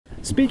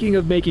Speaking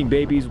of making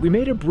babies, we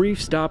made a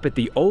brief stop at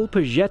the Old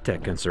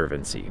Pajeta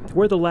Conservancy,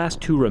 where the last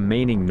two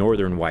remaining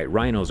northern white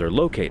rhinos are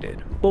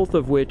located, both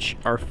of which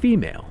are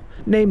female,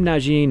 named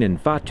Najin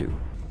and Fatu.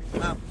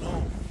 Oh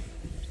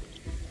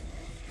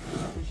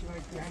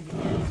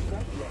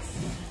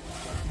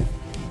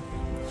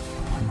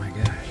my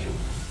gosh.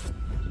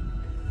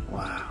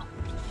 Wow.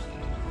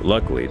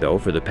 Luckily though,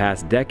 for the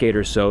past decade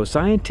or so,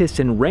 scientists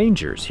and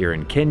rangers here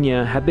in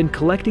Kenya have been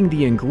collecting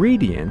the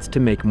ingredients to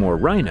make more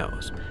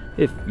rhinos,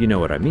 if you know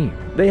what I mean.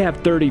 They have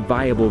 30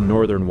 viable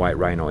northern white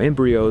rhino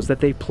embryos that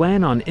they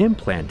plan on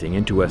implanting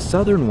into a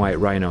southern white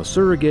rhino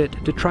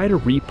surrogate to try to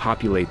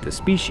repopulate the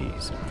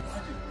species.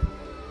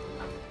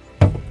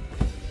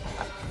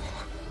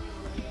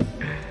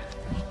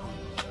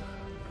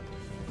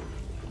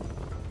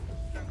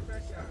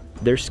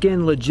 Their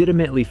skin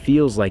legitimately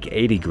feels like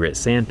 80 grit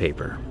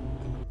sandpaper.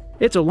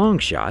 It's a long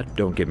shot,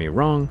 don't get me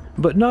wrong,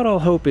 but not all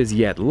hope is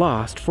yet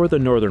lost for the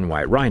northern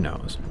white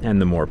rhinos,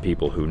 and the more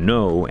people who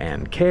know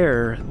and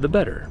care, the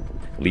better.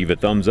 Leave a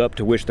thumbs up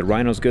to wish the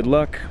rhinos good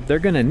luck, they're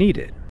gonna need it.